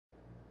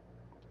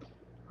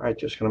Alright,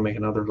 just going to make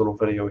another little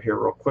video here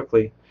real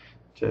quickly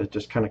to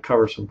just kind of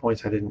cover some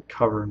points I didn't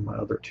cover in my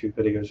other two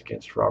videos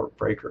against Robert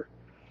Breaker.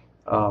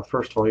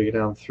 First of all, you get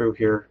down through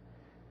here,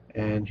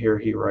 and here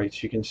he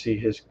writes, you can see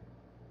his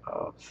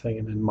thing,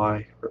 and then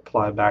my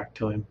reply back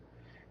to him.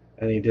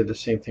 And he did the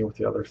same thing with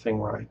the other thing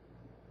where I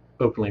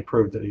openly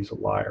proved that he's a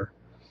liar.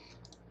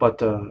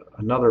 But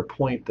another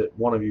point that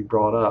one of you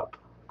brought up,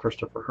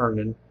 Christopher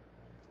Herndon,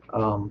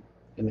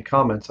 in the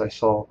comments I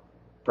saw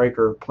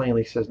Breaker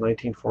plainly says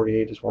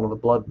 1948 is one of the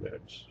blood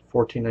moons,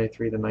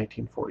 1493 to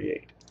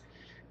 1948.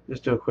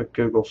 Just do a quick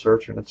Google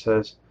search and it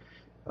says,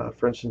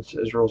 for instance,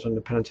 Israel's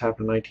independence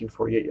happened in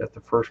 1948, yet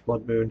the first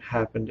blood moon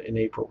happened in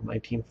April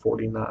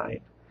 1949.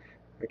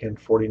 Again,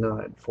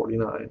 49,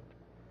 49.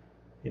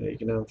 You know, you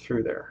get down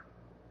through there.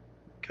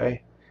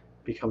 Okay?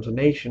 Becomes a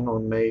nation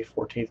on May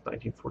 14th,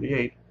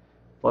 1948.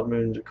 Blood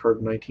moons occurred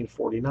in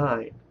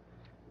 1949.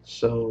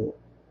 So,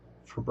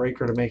 for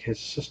Breaker to make his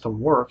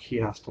system work, he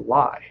has to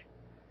lie.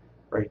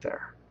 Right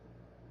there.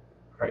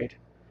 Right?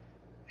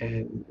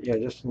 And, yeah,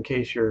 just in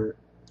case you're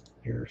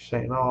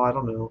saying, oh, I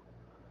don't know.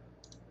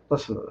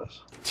 Listen to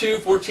this.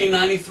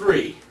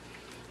 1493.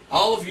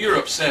 All of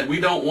Europe said, we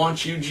don't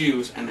want you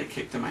Jews, and they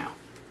kicked them out.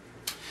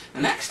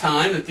 The next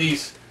time that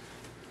these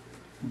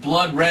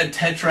blood red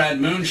tetrad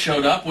moons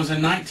showed up was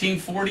in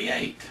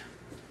 1948.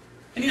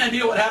 Any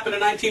idea what happened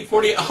in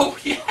 1948? Oh,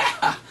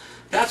 yeah!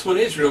 That's when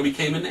Israel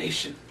became a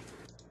nation.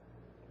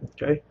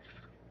 Okay.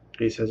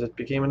 He says it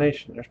became a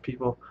nation. There's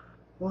people,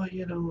 well,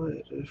 you know,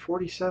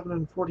 47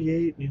 and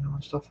 48, you know,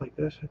 and stuff like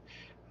this.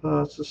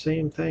 It's the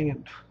same thing,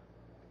 and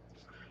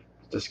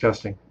it's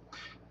disgusting.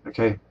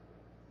 Okay.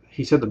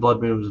 He said the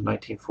blood moon was in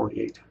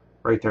 1948.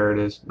 Right there it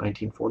is,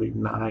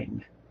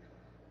 1949.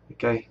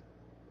 Okay.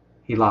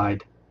 He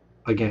lied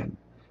again.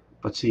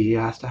 But see, he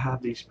has to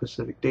have these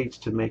specific dates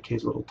to make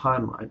his little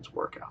timelines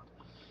work out.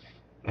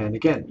 And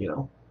again, you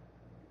know,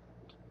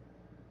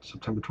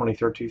 September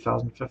 23rd,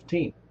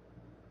 2015.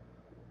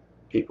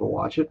 People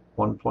watch it,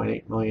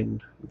 1.8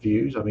 million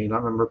views. I mean, I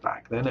remember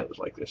back then it was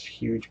like this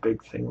huge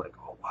big thing, like,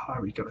 oh wow,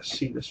 are we going to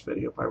see this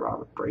video by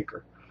Robert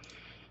Breaker?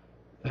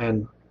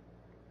 And,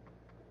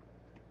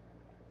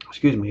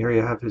 excuse me, here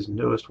you have his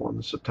newest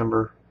one,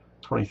 September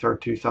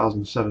 23rd,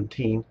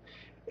 2017,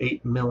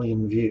 8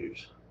 million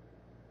views.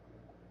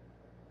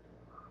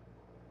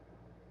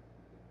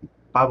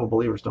 Bible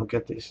believers don't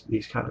get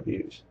these kind of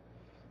views,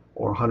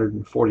 or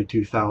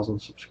 142,000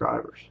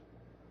 subscribers.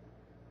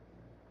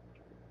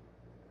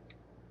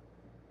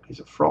 He's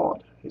a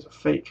fraud. He's a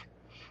fake.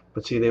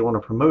 But see, they want to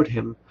promote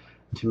him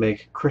to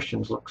make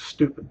Christians look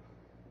stupid.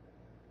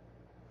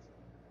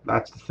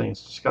 That's the thing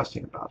that's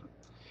disgusting about it.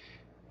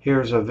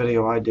 Here's a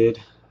video I did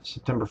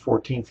September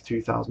 14th,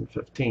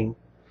 2015,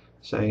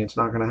 saying it's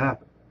not going to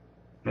happen.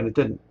 And it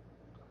didn't.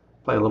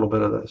 Play a little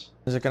bit of this.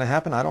 Is it going to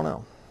happen? I don't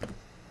know.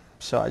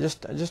 So I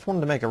just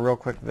wanted to make a real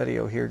quick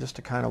video here just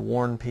to kind of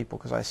warn people,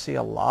 because I see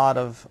a lot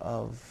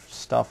of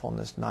stuff on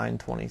this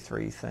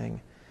 923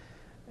 thing.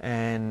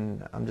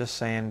 And I'm just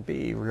saying,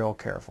 be real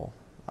careful.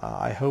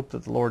 I hope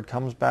that the Lord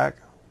comes back.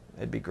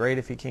 It'd be great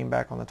if he came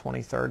back on the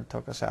 23rd,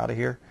 took us out of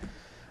here.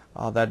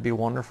 That'd be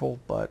wonderful,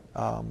 but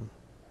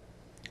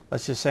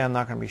let's just say I'm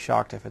not going to be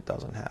shocked if it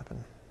doesn't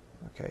happen.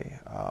 Okay,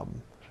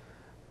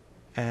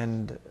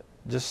 and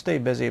just stay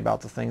busy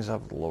about the things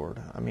of the Lord.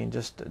 I mean,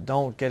 just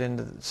don't get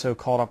so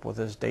caught up with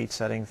this date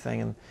setting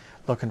thing and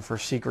looking for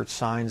secret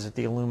signs at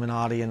the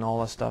Illuminati and all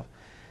that stuff.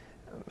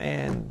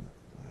 And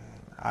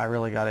I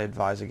really got to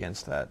advise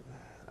against that.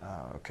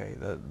 Okay,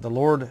 the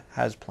Lord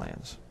has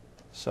plans.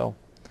 So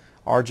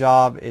our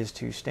job is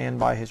to stand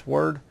by his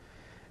word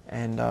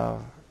and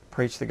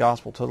preach the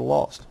gospel to the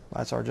lost.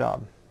 That's our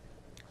job.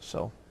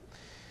 So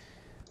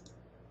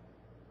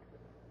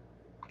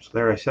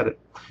there, I said it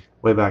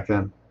way back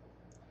then.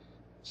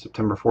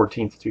 September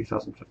 14th,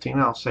 2015.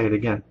 I'll say it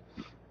again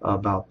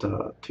about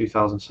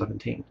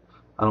 2017.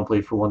 I don't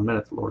believe for 1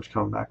 minute the Lord's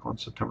coming back on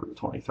September the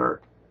 23rd.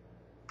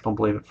 Don't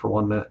believe it for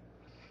 1 minute.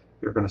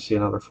 You're going to see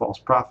another false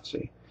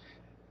prophecy.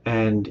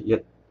 And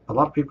yet, a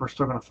lot of people are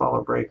still going to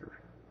follow Breaker.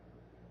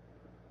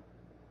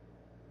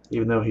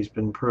 Even though he's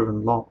been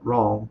proven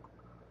wrong,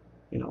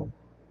 you know,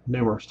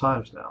 numerous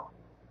times now.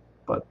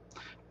 But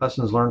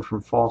lessons learned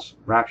from false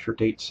rapture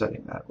date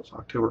setting. That was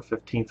October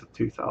 15th of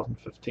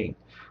 2015.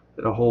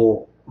 Did a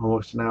whole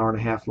almost an hour and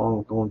a half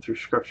long going through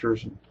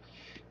scriptures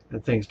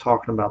and things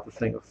talking about the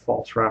thing of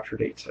false rapture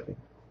date setting.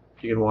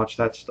 You can watch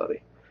that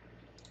study.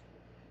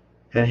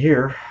 And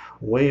here,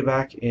 way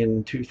back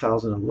in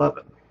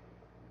 2011,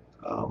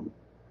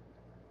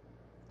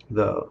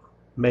 the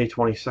May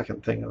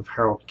 22nd thing of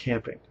Harold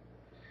Camping,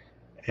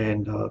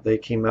 and they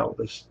came out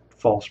with this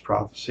false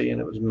prophecy, and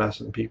it was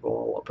messing people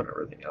all up and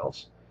everything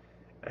else.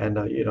 And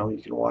you know,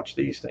 you can watch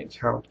these things.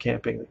 Harold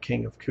Camping, the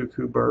king of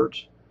cuckoo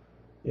birds.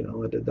 You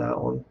know, I did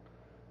that one,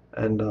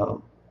 and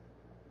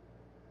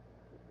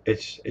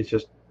it's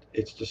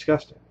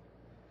disgusting.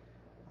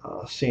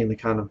 Seeing the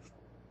kind of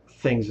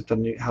things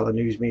that how the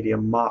news media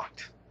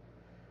mocked,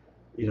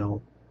 you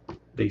know,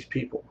 these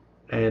people,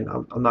 And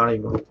I'm not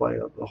even going to play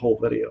the whole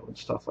video and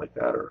stuff like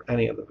that, or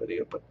any of the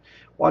video, but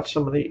watch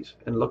some of these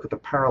and look at the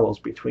parallels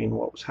between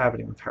what was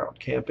happening with Harold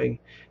Camping,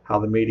 how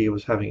the media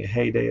was having a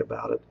heyday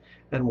about it,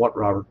 and what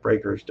Robert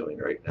Breaker is doing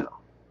right now.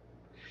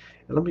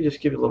 And let me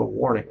just give you a little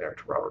warning there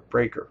to Robert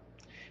Breaker.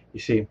 You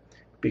see,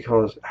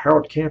 because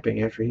Harold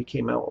Camping, after he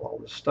came out with all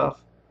this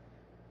stuff,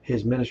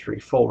 his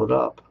ministry folded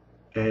up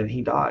and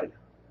he died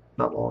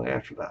not long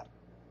after that.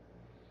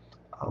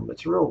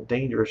 It's a real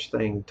dangerous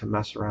thing to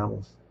mess around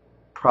with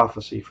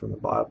prophecy from the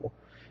Bible.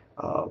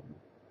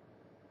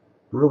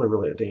 Really,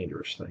 really a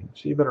dangerous thing.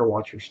 So you better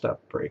watch your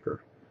step,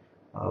 Breaker.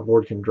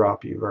 Lord can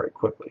drop you very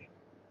quickly.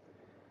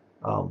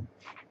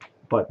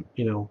 But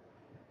you know,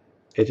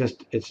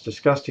 it's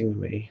disgusting to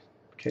me.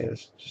 Okay,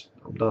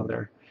 I'm done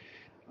there.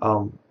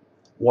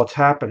 What's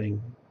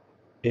happening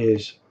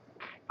is,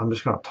 I'm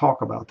just going to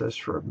talk about this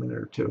for a minute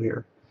or two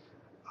here.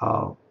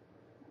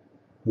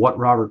 What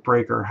Robert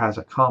Breaker has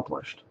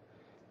accomplished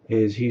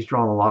is he's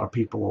drawn a lot of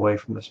people away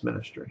from this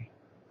ministry.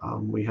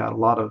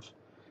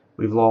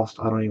 We've lost,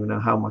 I don't even know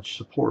how much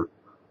support.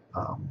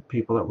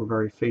 People that were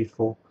very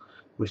faithful.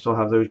 We still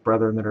have those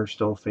brethren that are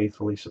still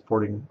faithfully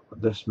supporting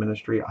this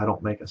ministry. I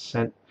don't make a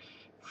cent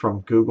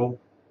from Google,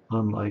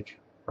 unlike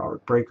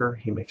Robert Breaker.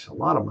 He makes a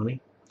lot of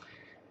money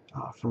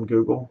from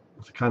Google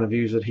with the kind of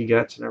views that he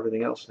gets and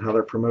everything else, and how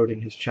they're promoting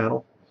his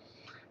channel.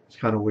 It's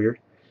kind of weird.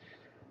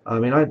 I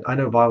mean, I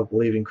know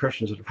Bible-believing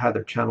Christians that have had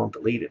their channel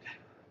deleted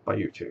by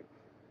YouTube,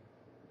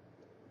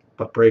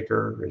 but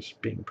Breaker is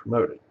being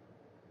promoted.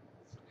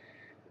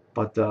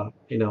 But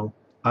you know,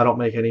 I don't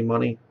make any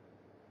money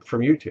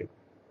from YouTube,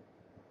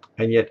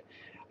 and yet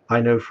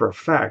I know for a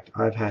fact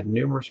I've had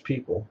numerous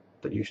people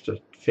that used to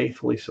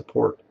faithfully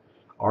support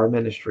our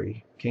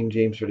ministry, King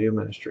James Video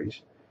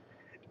Ministries,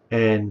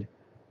 and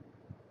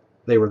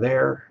they were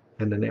there,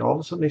 and then all of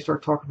a sudden they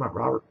start talking about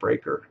Robert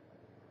Breaker,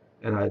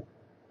 and I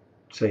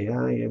say,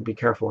 yeah, be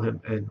careful of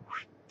him, and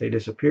they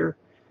disappear,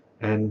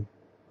 and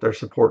their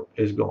support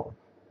is gone.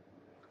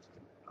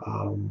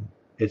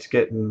 It's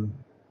getting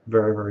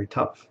very, very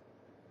tough.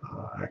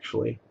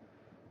 Actually,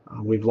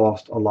 we've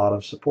lost a lot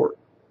of support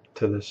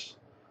to this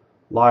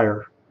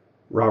liar,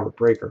 Robert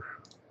Breaker,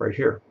 right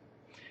here.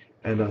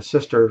 And a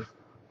sister,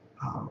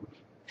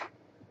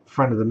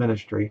 friend of the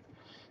ministry,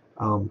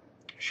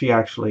 she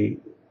actually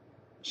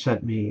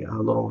sent me a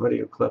little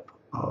video clip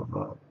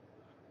of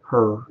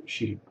her.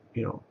 She,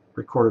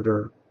 recorded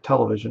her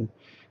television.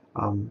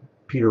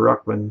 Peter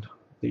Ruckman,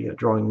 the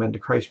Drawing Men to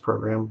Christ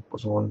program,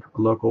 was on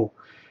a local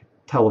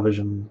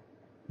television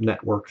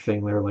network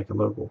thing there, like a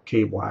local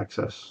cable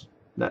access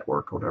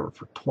network or whatever,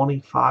 for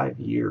 25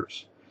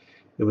 years.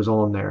 It was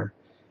on there,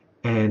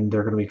 and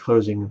they're going to be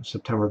closing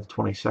September the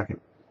 22nd.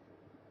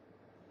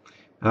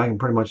 And I can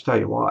pretty much tell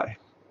you why.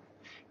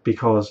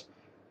 Because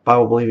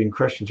Bible-believing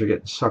Christians are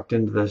getting sucked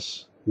into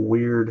this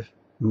weird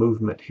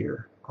movement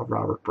here of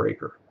Robert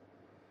Breaker.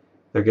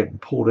 They're getting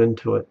pulled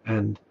into it,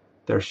 and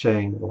they're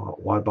saying, well,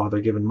 why bother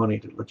giving money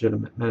to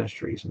legitimate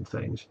ministries and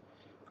things?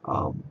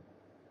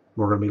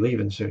 We're going to be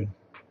leaving soon.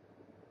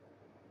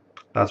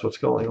 That's what's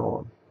going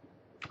on.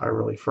 I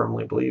really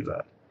firmly believe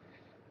that.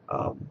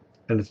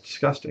 And it's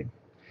disgusting.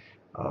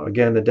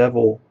 Again, the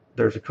devil,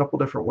 there's a couple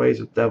different ways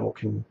the devil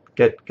can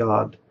get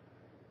God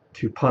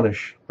to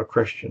punish a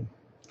Christian.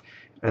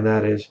 And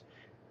that is,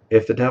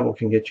 if the devil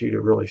can get you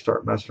to really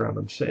start messing around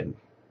in sin,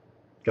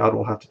 God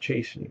will have to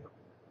chasten you.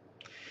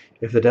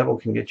 If the devil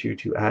can get you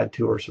to add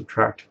to or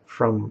subtract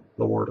from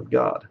the Word of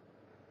God,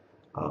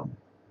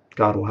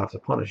 God will have to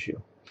punish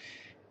you.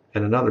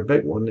 And another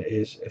big one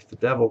is, if the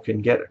devil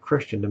can get a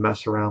Christian to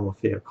mess around with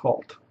the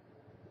occult,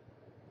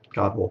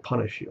 God will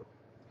punish you.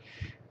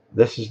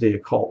 This is the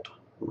occult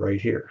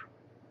right here.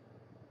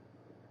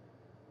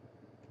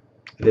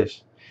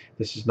 This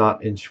is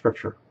not in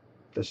Scripture,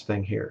 this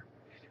thing here.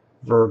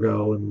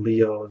 Virgo and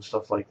Leo and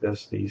stuff like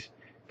this, these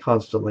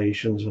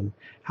constellations and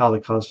how the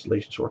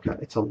constellations work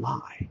out, it's a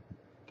lie.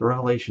 The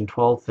Revelation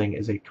 12 thing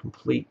is a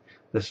complete,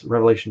 this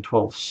Revelation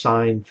 12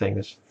 sign thing,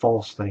 this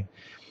false thing,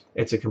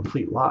 it's a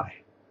complete lie.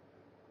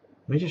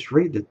 Let me just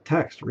read the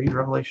text. Read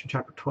Revelation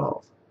chapter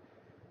 12.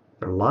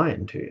 They're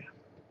lying to you.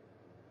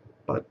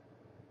 But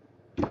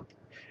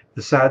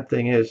the sad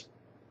thing is,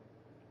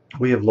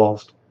 we have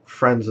lost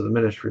friends of the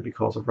ministry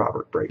because of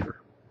Robert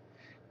Breaker.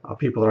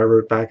 People that I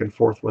wrote back and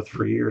forth with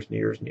for years and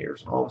years and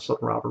years. And all of a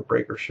sudden Robert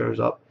Breaker shows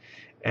up,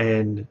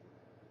 and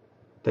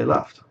they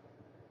left.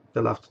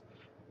 They left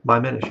my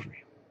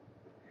ministry.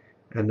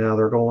 And now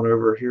they're going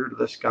over here to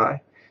this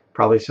guy,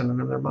 probably sending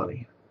him their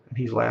money. And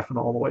he's laughing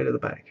all the way to the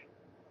bank.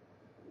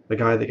 The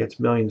guy that gets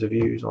millions of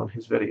views on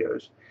his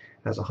videos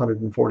has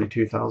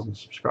 142,000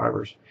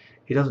 subscribers.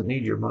 He doesn't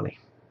need your money.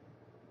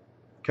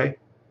 Okay?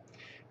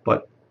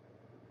 But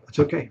it's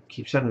okay.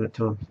 Keep sending it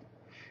to him.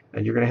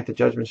 And you're going to hit the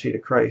judgment seat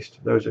of Christ,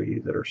 those of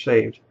you that are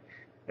saved,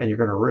 and you're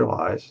going to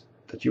realize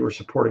that you were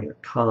supporting a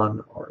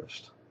con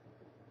artist.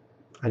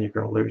 And you're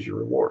going to lose your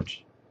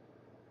rewards.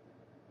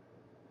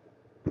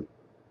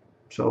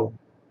 So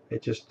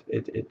it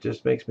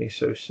just makes me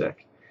so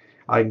sick.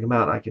 I can come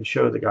out and I can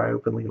show the guy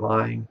openly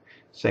lying,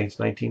 saying it's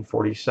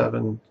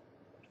 1947,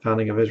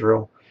 founding of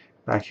Israel.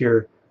 Back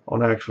here,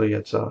 on actually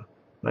it's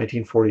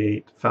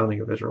 1948,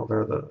 founding of Israel.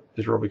 There, the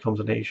Israel becomes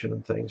a nation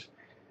and things.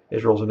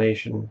 Israel's a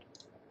nation.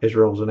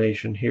 Israel's a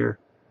nation here.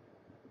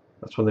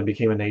 That's when they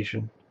became a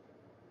nation.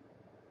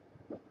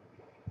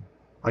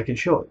 I can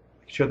show it.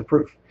 I can show the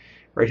proof.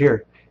 Right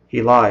here,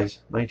 he lies.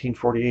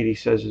 1948, he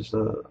says, is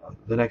the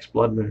next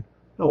blood moon.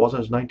 No, it wasn't.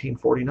 It was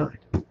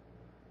 1949.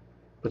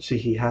 But see,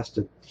 he has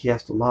to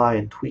lie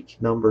and tweak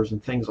numbers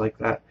and things like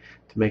that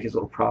to make his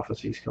little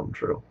prophecies come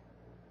true.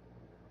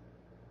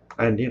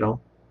 And you know,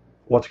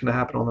 what's going to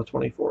happen on the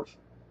 24th?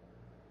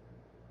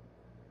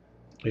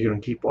 Are you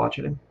going to keep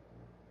watching him?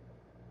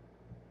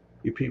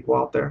 You people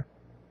out there?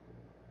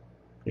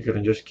 You're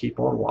going to just keep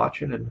on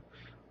watching and,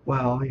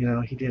 well, you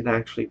know, he didn't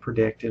actually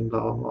predict and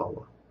blah, blah,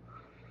 blah.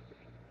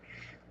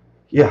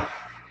 Yeah,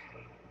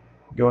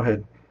 go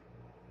ahead.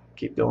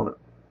 Keep doing it.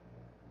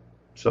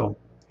 So,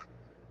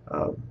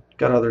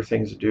 got other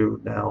things to do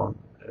now,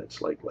 and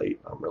it's like late.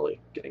 I'm really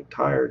getting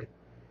tired,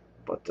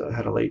 but I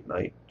had a late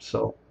night,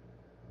 so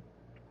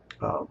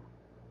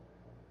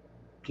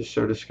just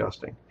so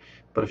disgusting.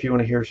 But if you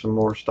want to hear some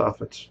more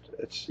stuff,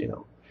 it's you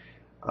know,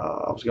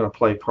 I was going to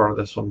play part of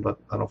this one, but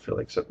I don't feel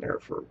like sitting there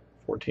for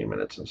 14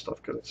 minutes and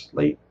stuff because it's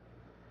late.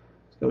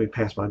 It's going to be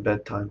past my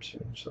bedtime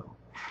soon, so.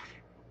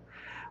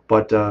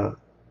 But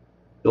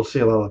you'll see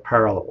a lot of the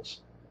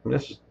parallels. I mean,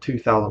 this is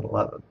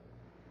 2011.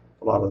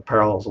 A lot of the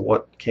parallels of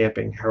what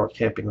Harold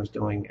Camping was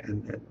doing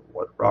and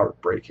what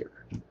Robert Breaker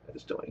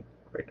is doing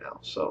right now.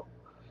 So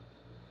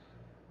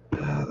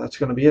that's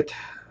going to be it.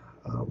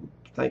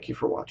 Thank you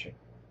for watching.